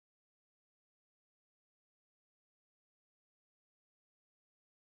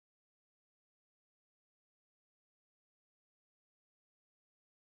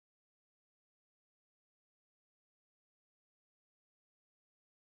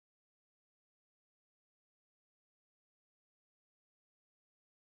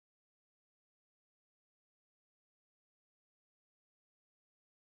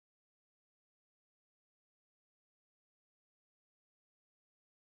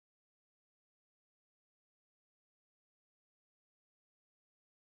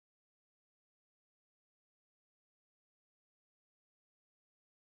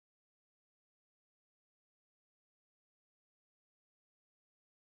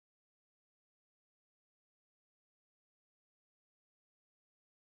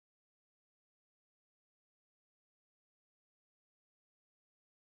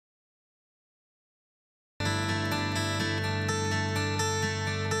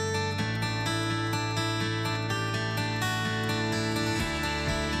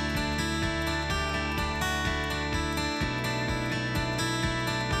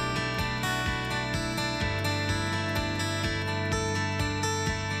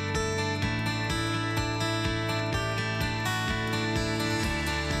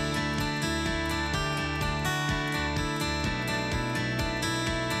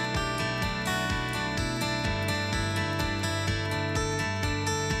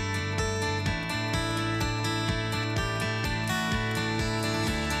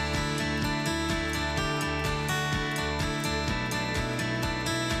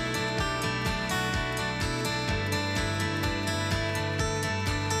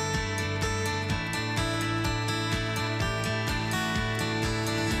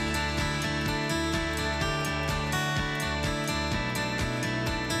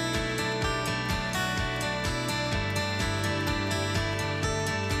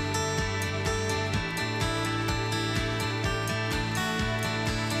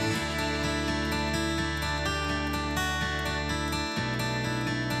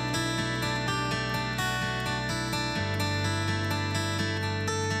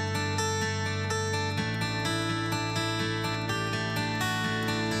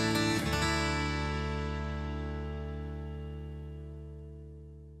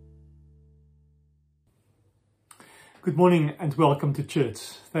Good morning and welcome to church.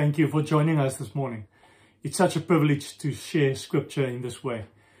 Thank you for joining us this morning. It's such a privilege to share scripture in this way,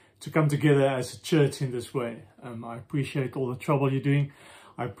 to come together as a church in this way. I appreciate all the trouble you're doing.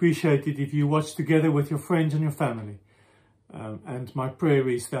 I appreciate it if you watch together with your friends and your family. And my prayer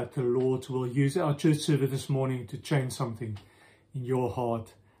is that the Lord will use our church service this morning to change something in your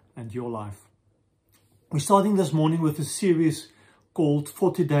heart and your life. We're starting this morning with a series called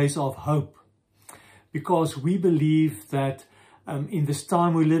 40 Days of Hope, because we believe that in this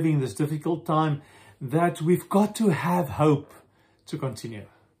time we're living, this difficult time, that we've got to have hope to continue.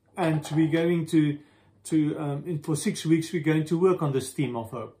 And we're going to for 6 weeks, we're going to work on this theme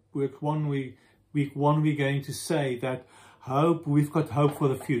of hope. Week one, we're going to say that hope, we've got hope for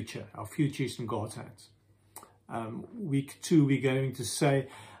the future. Our future is in God's hands. Week 2, we're going to say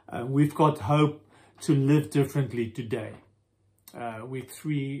we've got hope to live differently today. Week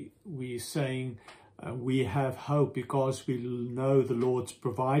 3, we're saying we have hope because we know the Lord's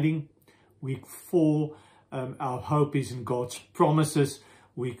providing. Week 4, our hope is in God's promises.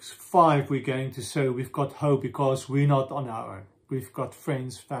 Week 5, we're going to say we've got hope because we're not on our own. We've got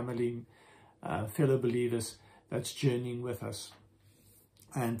friends, family, fellow believers that's journeying with us.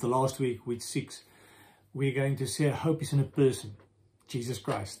 And the last week, week 6, we're going to say hope is in a person, Jesus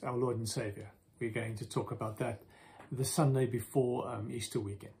Christ, our Lord and Savior. We're going to talk about that the Sunday before Easter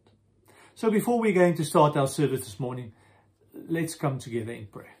weekend. So before we're going to start our service this morning, let's come together in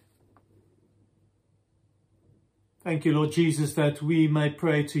prayer. Thank you, Lord Jesus, that we may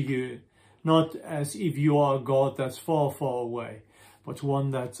pray to you, not as if you are a God that's far, far away, but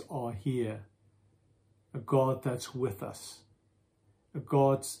one that are here, a God that's with us, a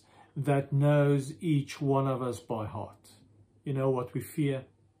God that knows each one of us by heart. You know what we fear.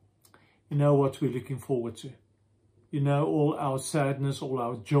 You know what we're looking forward to. You know all our sadness, all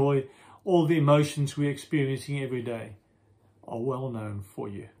our joy, all the emotions we're experiencing every day are well known for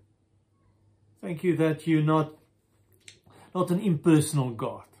you. Thank you that you're not an impersonal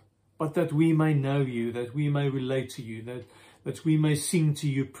God, but that we may know you, that we may relate to you, that we may sing to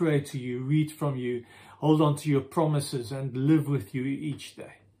you, pray to you, read from you, hold on to your promises and live with you each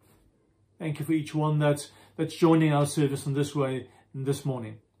day. Thank you for each one that's joining our service in this way this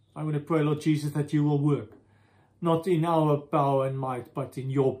morning. I'm going to pray, Lord Jesus, that you will work. Not in our power and might, but in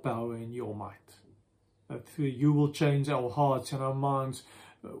your power and your might. That you will change our hearts and our minds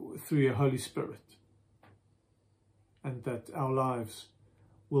through your Holy Spirit. And that our lives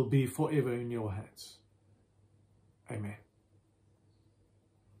will be forever in your hands. Amen.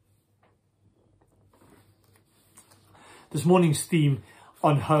 This morning's theme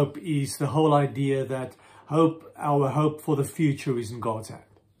on hope is the whole idea that our hope for the future is in God's hand.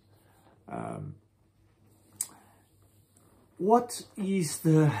 What is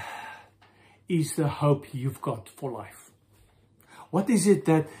the hope you've got for life? What is it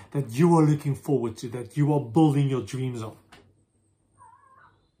that you are looking forward to, that you are building your dreams on?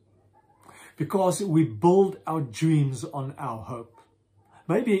 Because we build our dreams on our hope.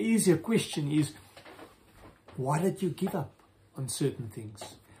 Maybe an easier question is, why did you give up on certain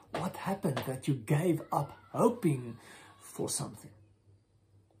things? What happened that you gave up hoping for something?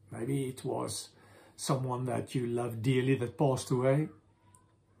 Maybe it was someone that you love dearly that passed away.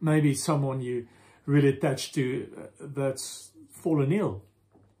 Maybe someone you really attached to that's fallen ill.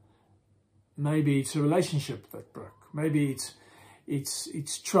 Maybe it's a relationship that broke. Maybe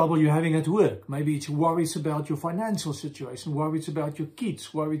it's trouble you're having at work. Maybe it's worries about your financial situation, worries about your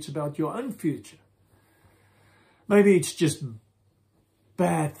kids, worries about your own future. Maybe it's just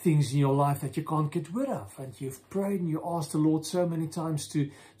bad things in your life that you can't get rid of, and you've prayed and you asked the Lord so many times to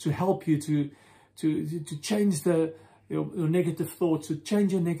help you to change your negative thoughts, to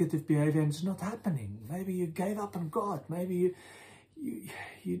change your negative behavior, and it's not happening. Maybe you gave up on God. Maybe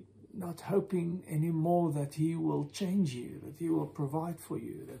you're not hoping anymore that He will change you, that He will provide for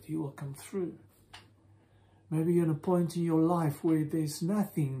you, that He will come through. Maybe you're at a point in your life where there's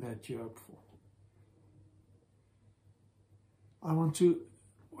nothing that you hope for. I want to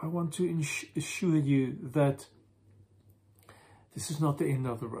assure you that this is not the end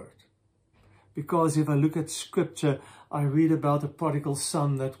of the road. Because if I look at scripture, I read about a prodigal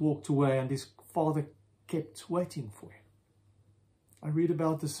son that walked away and his father kept waiting for him. I read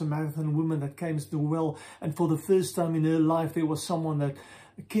about the Samaritan woman that came to the well, and for the first time in her life there was someone that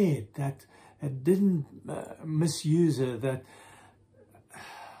cared, that didn't misuse her, that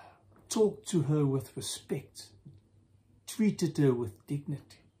talked to her with respect, treated her with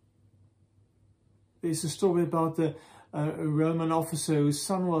dignity. There's a story about a Roman officer whose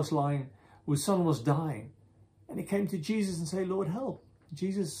son was dying, and he came to Jesus and said, "Lord, help."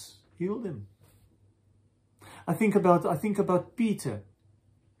 Jesus healed him. I think about Peter.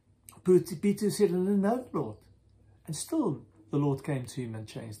 Peter said, "No, Lord," and still the Lord came to him and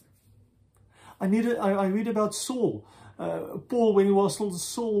changed him. I read about Saul, Paul, when he was still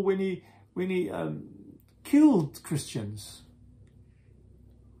Saul, when he killed Christians,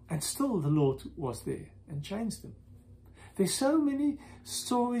 and still the Lord was there and changed them. There's so many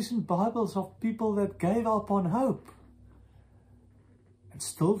stories in Bibles of people that gave up on hope, and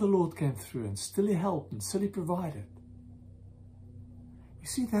still the Lord came through, and still He helped, and still He provided. You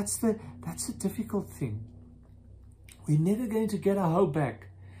see, that's the difficult thing. We're never going to get our hope back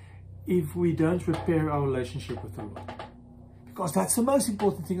if we don't repair our relationship with the Lord, because that's the most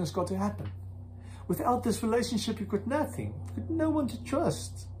important thing that's got to happen. Without this relationship, you've got nothing. You've got no one to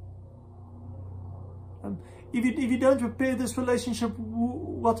trust. If you don't repair this relationship,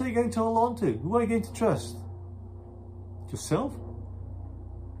 what are you going to hold on to? Who are you going to trust? Yourself?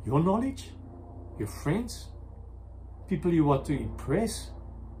 Your knowledge? Your friends? People you want to impress?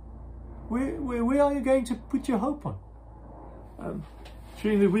 Where are you going to put your hope on?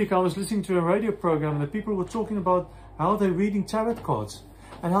 During the week I was listening to a radio program, and the people were talking about how they're reading tarot cards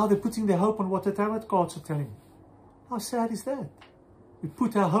and how they're putting their hope on what the tarot cards are telling them. How sad is that? We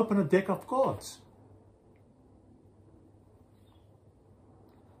put our hope on a deck of cards.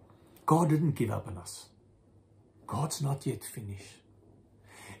 God didn't give up on us. God's not yet finished.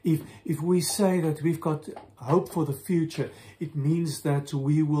 If we say that we've got hope for the future, it means that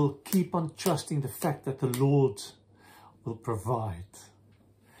we will keep on trusting the fact that the Lord will provide,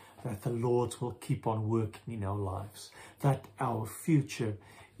 that the Lord will keep on working in our lives, that our future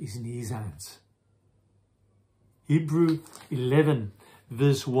is in His hands. Hebrews 11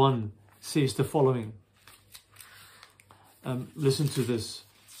 verse 1 says the following. Listen to this.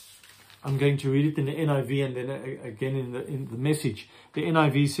 I'm going to read it in the NIV and then again in the Message. The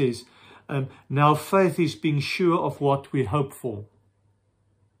NIV says, now faith is being sure of what we hope for,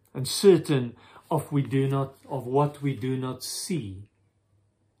 and certain of what we do not see.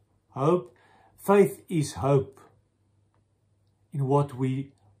 Faith is hope in what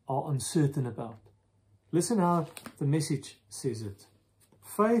we are uncertain about. Listen how the Message says it.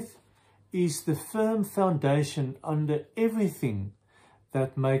 Faith is the firm foundation under everything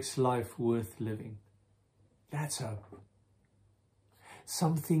that makes life worth living. That's hope.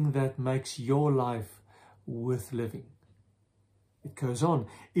 Something that makes your life worth living. It goes on.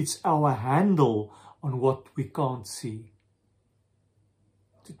 It's our handle on what we can't see.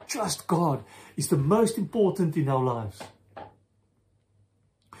 To trust God is the most important in our lives.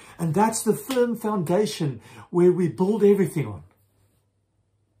 And that's the firm foundation where we build everything on.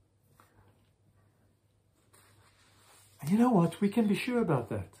 And you know what? We can be sure about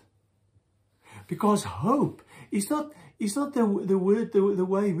that. Because hope is not the word, the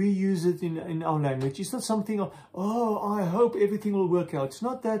way we use it in our language. It's not something of, oh, I hope everything will work out. It's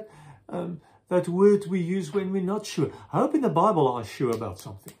not that that word we use when we're not sure. Hope in the Bible are sure about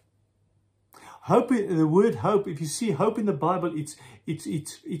something. Hope, the word hope, if you see hope in the Bible,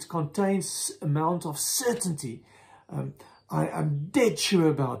 it contains amount of certainty. I'm dead sure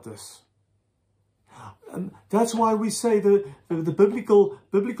about this. That's why we say the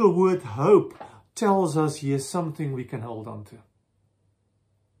biblical word hope tells us here's something we can hold on to.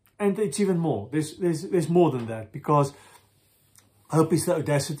 And it's even more. There's more than that, because hope is the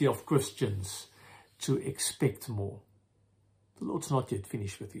audacity of Christians to expect more. The Lord's not yet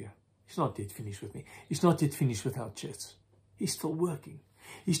finished with you. He's not yet finished with me. He's not yet finished with our church. He's still working.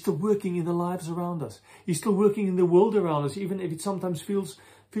 He's still working in the lives around us. He's still working in the world around us, even if it sometimes feels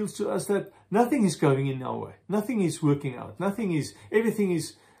to us that nothing is going in our way. Nothing is working out. Everything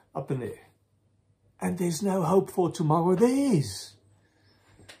is up in the air. And there's no hope for tomorrow. There is.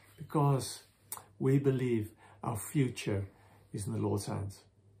 Because we believe our future is in the Lord's hands.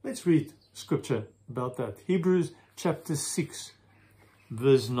 Let's read scripture about that. Hebrews chapter 6,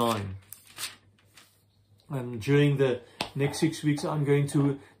 verse 9. And during the next 6 weeks, I'm going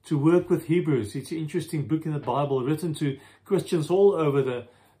to work with Hebrews. It's an interesting book in the Bible written to Christians all over the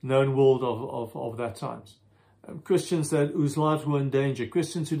known world of that times. Christians whose lives were in danger.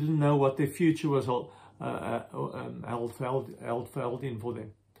 Christians who didn't know what their future was held in for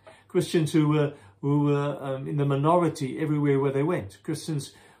them. Christians who were in the minority everywhere where they went.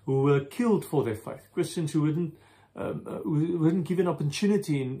 Christians who were killed for their faith. Christians who weren't given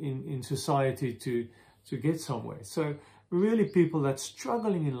opportunity in society to get somewhere. So really people that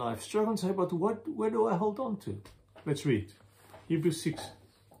struggling in life, struggling to say, but where do I hold on to? Let's read. Hebrews 6,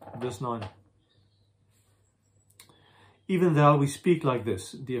 verse 9. Even though we speak like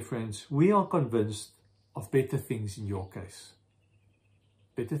this, dear friends, we are convinced of better things in your case.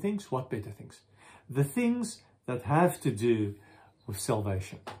 Better things? What better things? The things that have to do with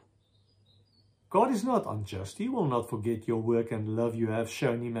salvation. God is not unjust. He will not forget your work and love you have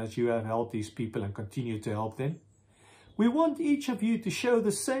shown him as you have helped these people and continue to help them. We want each of you to show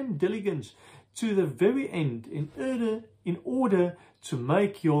the same diligence to the very end in order to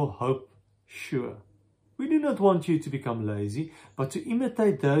make your hope sure. We do not want you to become lazy, but to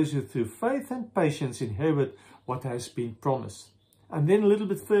imitate those who through faith and patience inherit what has been promised. And then a little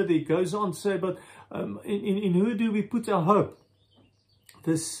bit further, he goes on to say, but in who do we put our hope?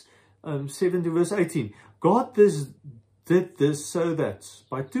 This 70 verse 18. God did this so that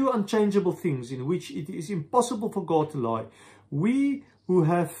by two unchangeable things in which it is impossible for God to lie, we who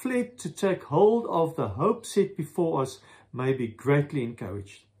have fled to take hold of the hope set before us may be greatly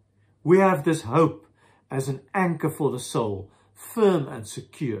encouraged. We have this hope as an anchor for the soul, firm and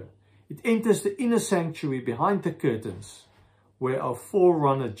secure. It enters the inner sanctuary behind the curtains, where our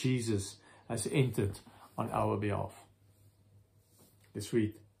forerunner Jesus has entered on our behalf. Let's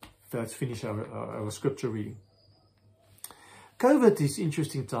read. Let's finish our scripture reading. COVID is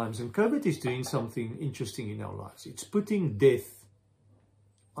interesting times, and COVID is doing something interesting in our lives. It's putting death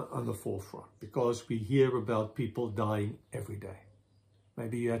on the forefront, because we hear about people dying every day.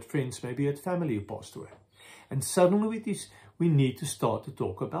 Maybe you had friends, maybe you had family who passed away. And suddenly with this, we need to start to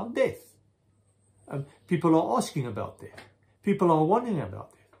talk about death. People are asking about death. People are wondering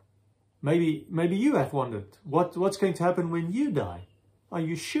about death. Maybe you have wondered what's going to happen when you die. Are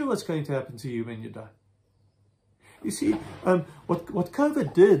you sure what's going to happen to you when you die? You see, what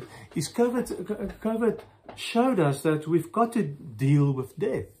COVID did is COVID showed us that we've got to deal with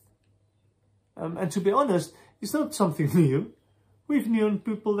death. And to be honest, it's not something new. We've known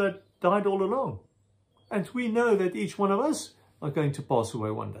people that died all along. And we know that each one of us are going to pass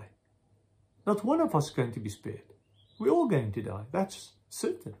away one day. Not one of us is going to be spared. We're all going to die. That's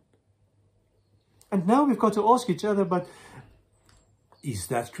certain. And now we've got to ask each other, but is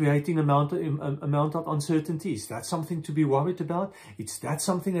that creating an amount of uncertainty? Is that something to be worried about? Is that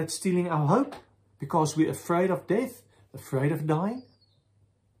something that's stealing our hope? Because we're afraid of death, afraid of dying?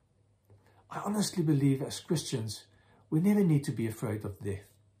 I honestly believe as Christians, we never need to be afraid of death.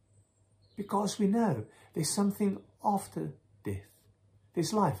 Because we know there's something after death.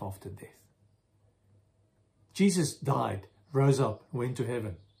 There's life after death. Jesus died, rose up, went to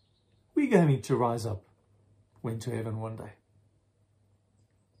heaven. We're going to rise up, went to heaven one day.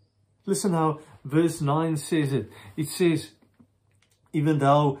 Listen how verse 9 says it. It says, even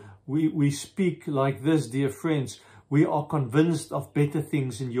though we speak like this, dear friends, we are convinced of better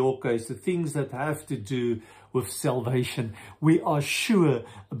things in your case, the things that have to do with salvation. We are sure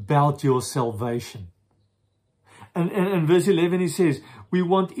about your salvation. And verse 11 he says, we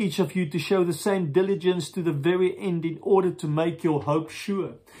want each of you to show the same diligence to the very end in order to make your hope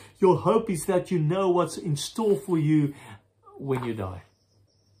sure. Your hope is that you know what's in store for you when you die.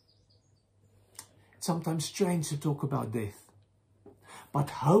 It's sometimes strange to talk about death. But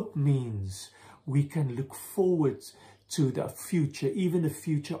hope means we can look forward to the future, even the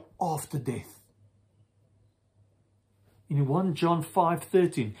future after death. In 1 John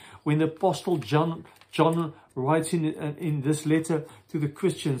 5:13, when the Apostle John writes in this letter to the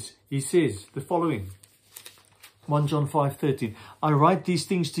Christians, he says the following. 1 John 5:13, I write these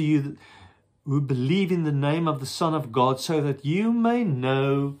things to you who believe in the name of the Son of God, so that you may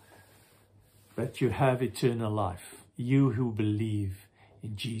know that you have eternal life. You who believe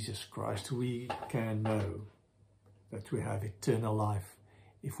in Jesus Christ, we can know that we have eternal life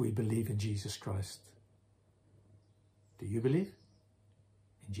if we believe in Jesus Christ. Do you believe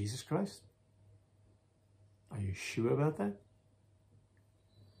in Jesus Christ? Are you sure about that?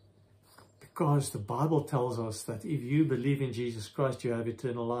 Because the Bible tells us that if you believe in Jesus Christ, you have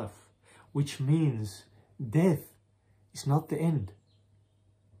eternal life, which means death is not the end.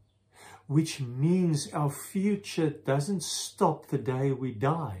 Which means our future doesn't stop the day we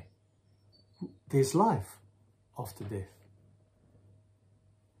die. There's life after death.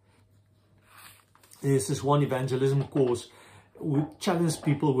 There's this one evangelism course we challenge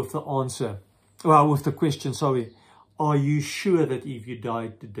people with the answer, with the question, are you sure that if you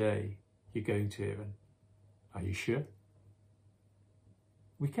died today, you're going to heaven? Are you sure?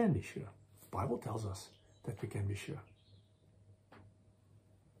 We can be sure. The Bible tells us that we can be sure.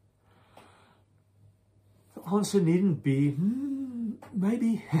 The answer needn't be,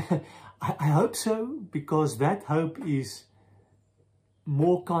 maybe. I hope so, because that hope is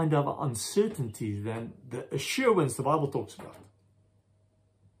more kind of uncertainty than the assurance the Bible talks about.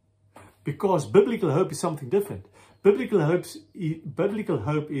 Because biblical hope is something different. Biblical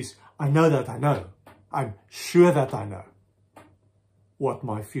hope is, I know that I know. I'm sure that I know what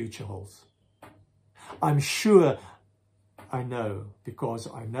my future holds. I'm sure I know, because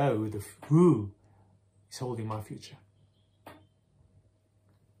I know who is holding my future.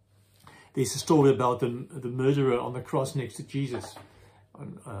 There's a story about the murderer on the cross next to Jesus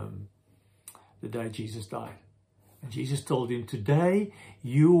on the day Jesus died. And Jesus told him, today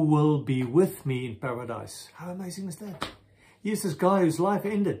you will be with me in paradise. How amazing is that? Here's this guy whose life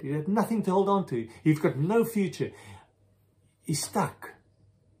ended. He had nothing to hold on to. He's got no future. He's stuck.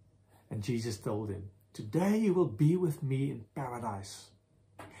 And Jesus told him, today you will be with me in paradise.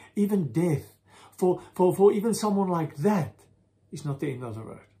 Even death, for even someone like that, is not the end of the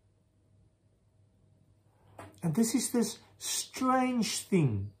road. And this is this strange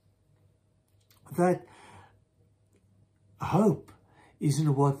thing, that hope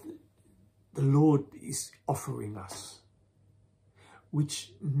isn't what the Lord is offering us,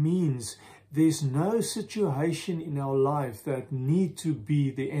 which means there's no situation in our life that need to be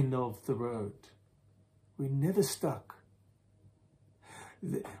the end of the road. We're never stuck.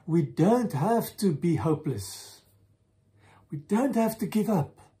 We don't have to be hopeless. We don't have to give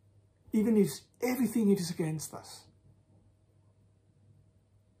up, even if everything is against us.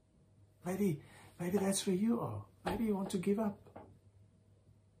 Maybe that's where you are. Maybe you want to give up.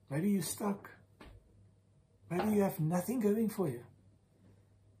 Maybe you're stuck. Maybe you have nothing going for you.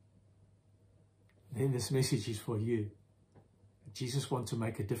 Then this message is for you. Jesus wants to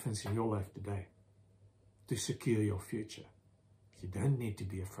make a difference in your life today, to secure your future. You don't need to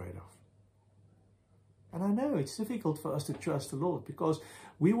be afraid of. And I know it's difficult for us to trust the Lord, because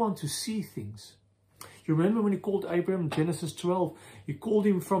we want to see things. You remember when he called Abraham in Genesis 12, he called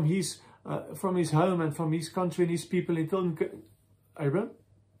him from his home and from his country and his people, and told him, Abraham,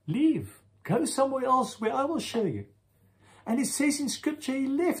 leave, go somewhere else where I will show you. And it says in scripture, he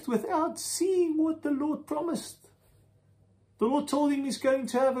left without seeing what the Lord promised. The Lord told him he's going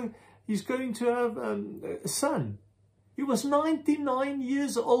to have a son. He was 99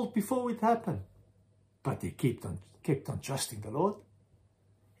 years old before it happened. But he kept on trusting the Lord.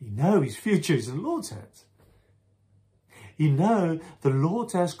 He knows his future is in the Lord's hands. He knows the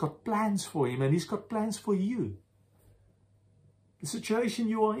Lord has got plans for him, and he's got plans for you. The situation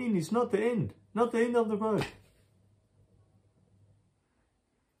you are in is not the end of the road.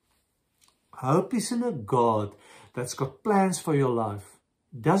 Hope is in a God that's got plans for your life.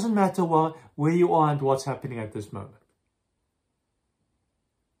 Doesn't matter where you are and what's happening at this moment.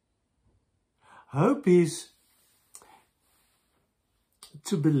 Hope is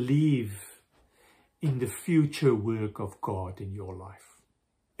to believe in the future work of God in your life.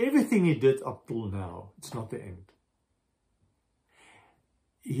 Everything he did up till now, it's not the end.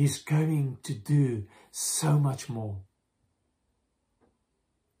 He's going to do so much more.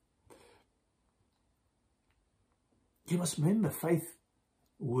 You must remember, faith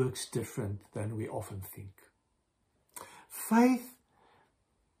works different than we often think. Faith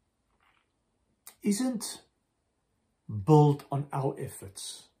isn't built on our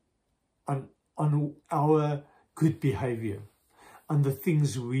efforts, on our good behavior, on the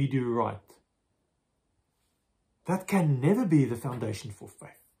things we do right. That can never be the foundation for faith.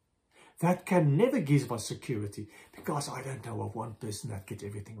 That can never give us security, because I don't know of one person that gets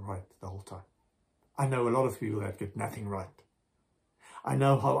everything right the whole time. I know a lot of people that get nothing right. I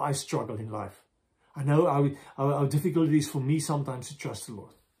know how I struggle in life. I know how difficult it is for me sometimes to trust the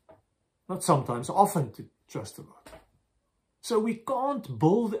Lord. Not sometimes, often to trust the Lord. So we can't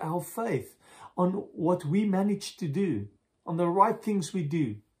build our faith on what we manage to do, on the right things we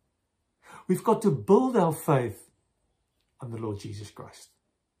do. We've got to build our faith on the Lord Jesus Christ,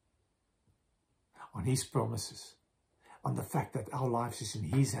 on his promises, on the fact that our lives is in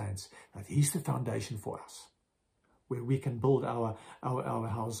his hands, that he's the foundation for us, where we can build our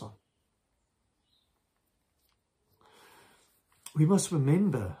house on. We must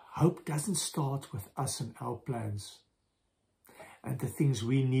remember, hope doesn't start with us and our plans and the things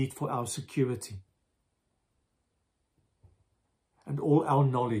we need for our security and all our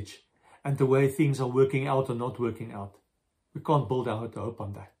knowledge and the way things are working out or not working out. We can't build our hope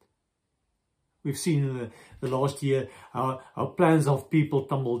on that. We've seen in the last year how plans of people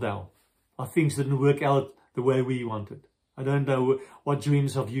tumble down. How things didn't work out the way we wanted. I don't know what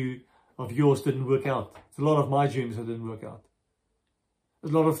dreams of yours didn't work out. It's a lot of my dreams that didn't work out.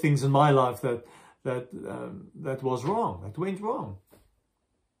 There's a lot of things in my life that was wrong, that went wrong.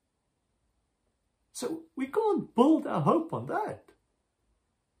 So we can't build our hope on that.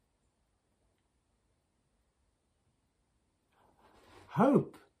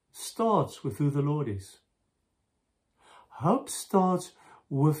 Hope starts with who the Lord is. Hope starts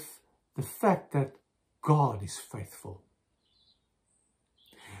with the fact that God is faithful.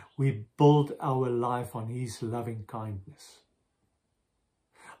 We build our life on His loving kindness,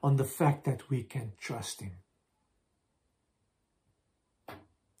 on the fact that we can trust Him.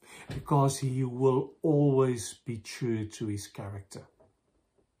 Because He will always be true to His character.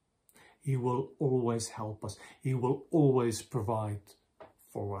 He will always help us. He will always provide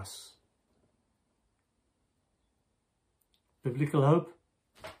for us. Biblical hope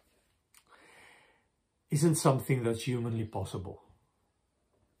isn't something that's humanly possible,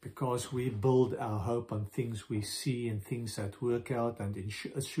 because we build our hope on things we see and things that work out and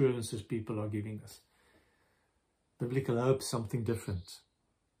assurances people are giving us. Biblical hope is something different.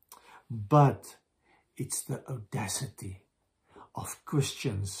 But it's the audacity of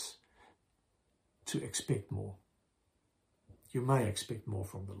Christians to expect more. You may expect more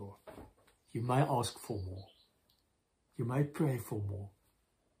from the Lord. You may ask for more. You may pray for more.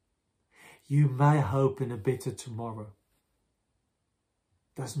 You may hope in a better tomorrow.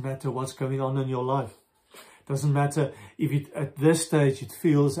 Doesn't matter what's going on in your life. Doesn't matter if at this stage it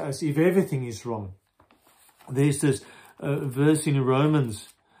feels as if everything is wrong. There's this verse in Romans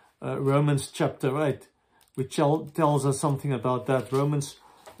chapter 8, which tells us something about that. Romans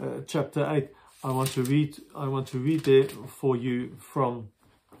chapter 8. I want to read there for you from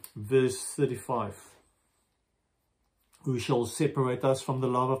verse 35. Who shall separate us from the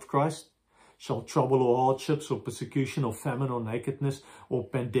love of Christ? Shall trouble or hardships or persecution or famine or nakedness or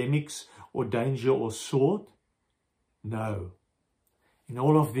pandemics or danger or sword? No. In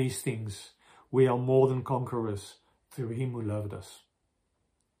all of these things, we are more than conquerors through Him who loved us.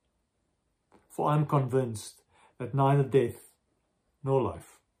 For I am convinced that neither death nor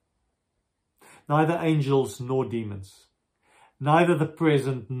life, neither angels nor demons, neither the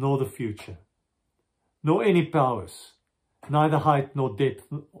present nor the future, nor any powers, neither height nor depth,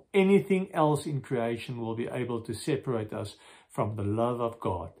 nor anything else in creation will be able to separate us from the love of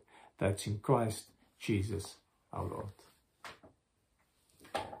God that's in Christ Jesus our Lord.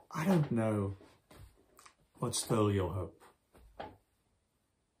 I don't know what stole your hope.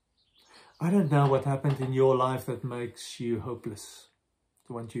 I don't know what happened in your life that makes you hopeless,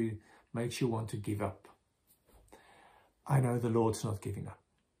 makes you want to give up. I know the Lord's not giving up,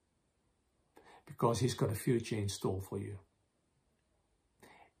 because He's got a future in store for you.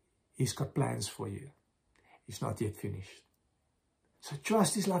 He's got plans for you. He's not yet finished. So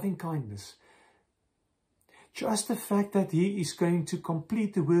trust His loving kindness. Trust the fact that He is going to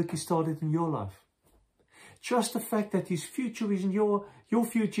complete the work He started in your life. Trust the fact that His future is in your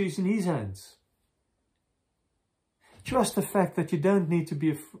future is in His hands. Trust the fact that you don't need to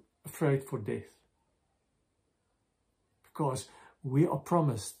be afraid for death, because we are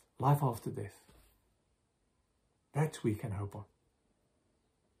promised life after death. That we can hope on.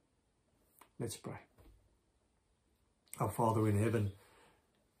 Let's pray. Our Father in heaven,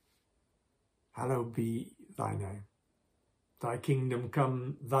 hallowed be Thy name. Thy kingdom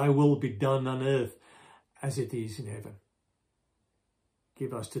come, Thy will be done on earth as it is in heaven.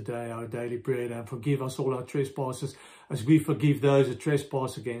 Give us today our daily bread, and forgive us all our trespasses as we forgive those who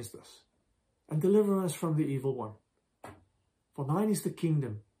trespass against us. And deliver us from the evil one. For Thine is the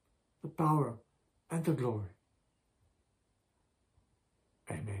kingdom, the power, and the glory.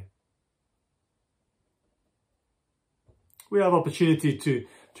 Amen. We have opportunity to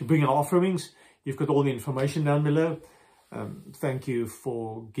bring our offerings. You've got all the information down below. Thank you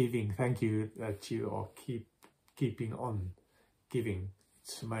for giving. Thank you that you are keeping on giving.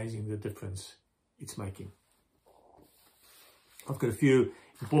 It's amazing the difference it's making. I've got a few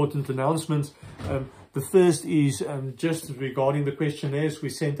important announcements. The first is just regarding the questionnaires we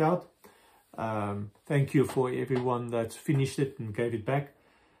sent out. Thank you for everyone that finished it and gave it back.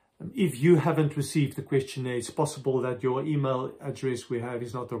 If you haven't received the questionnaire, it's possible that your email address we have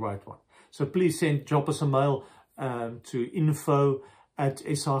is not the right one. So please drop us a mail to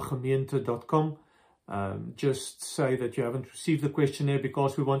info@sagemeente.com. Just say that you haven't received the questionnaire,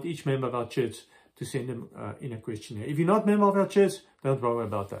 because we want each member of our church to send them in a questionnaire. If you're not a member of our church, don't worry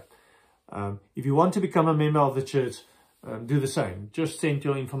about that. If you want to become a member of the church, do the same. Just send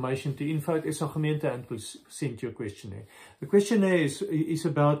your information to info@sagemeente and we'll send you a questionnaire. The questionnaire is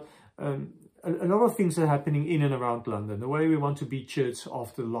about a lot of things that are happening in and around London. The way we want to be church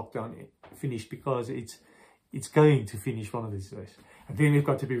after the lockdown finished, because it's going to finish one of these days. And then we've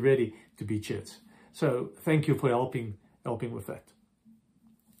got to be ready to be church. So thank you for helping with that.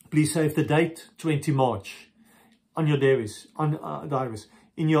 Please save the date, 20 March, on your diaries,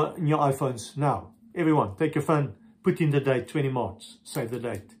 in your iPhones now. Everyone, take your phone, put in the date, 20 March, save the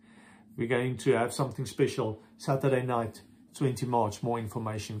date. We're going to have something special Saturday night, 20 March, more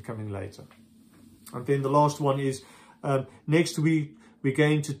information coming later. And then the last one is next week we're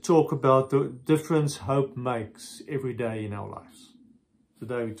going to talk about the difference hope makes every day in our lives.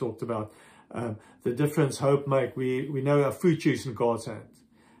 Today we talked about the difference hope makes. We know our future is in God's hand.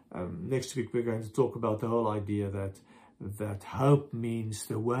 Next week we're going to talk about the whole idea that hope means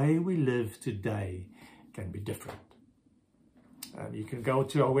the way we live today can be different. You can go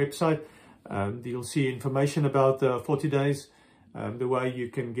to our website. You'll see information about the 40 days, the way you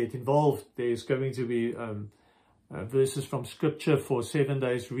can get involved. There's going to be verses from Scripture for 7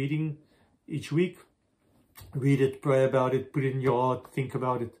 days reading each week. Read it, pray about it, put it in your heart, think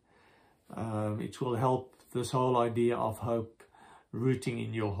about it. It will help this whole idea of hope rooting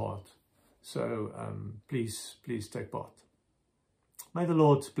in your heart. So please take part. May the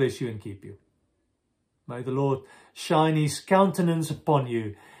Lord bless you and keep you. May the Lord shine his countenance upon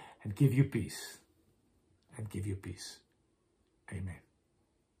you and give you peace. Amen.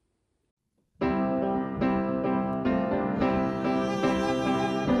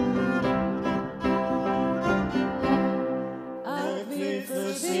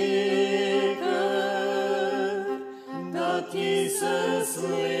 Jesus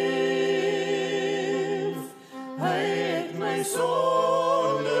leef, hy het my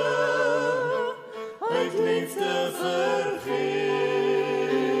sonde uit liefde vergeef.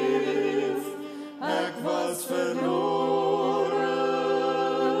 Ek was verlore,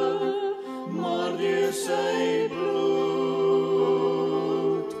 maar deur sy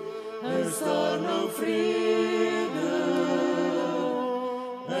bloed is daar nou vrede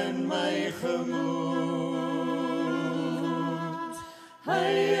in my gemoed.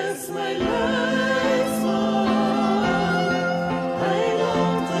 Hy is my leidsman, hy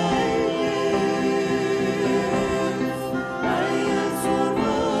laat my leef. Hy is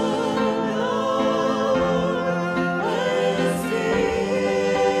oorwinnaar, hy is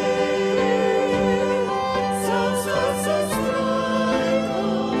lief. Selfs as ek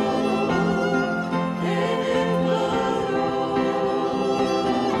struikel en ek berouw,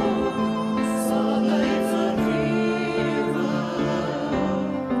 sal hy vergewe.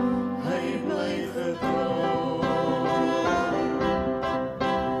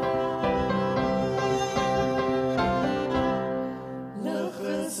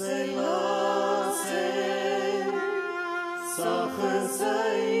 Sag is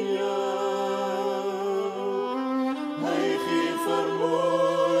sy jou, hy gee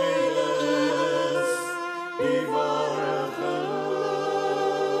vermoeides die ware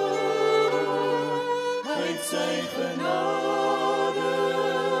geloof. Hy het sy genade,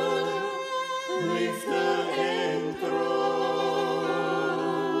 liefde en trouw,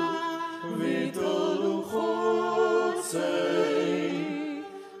 weet al hoe God sy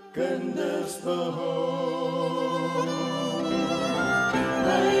kinders behoort.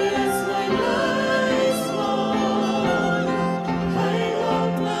 Hy is my leidsman, hy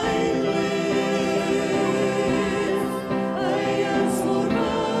laat my leef. Hy is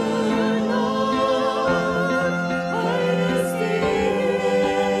oorwinnaar, hy is lief.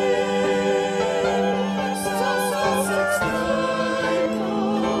 Selfs as ek struikel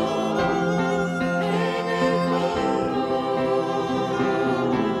en ek berouw,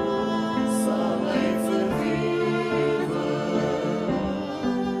 sal hy vergewe.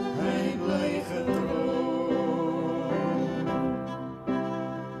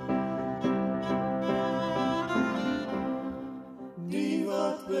 Die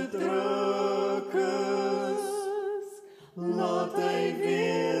wat bedroog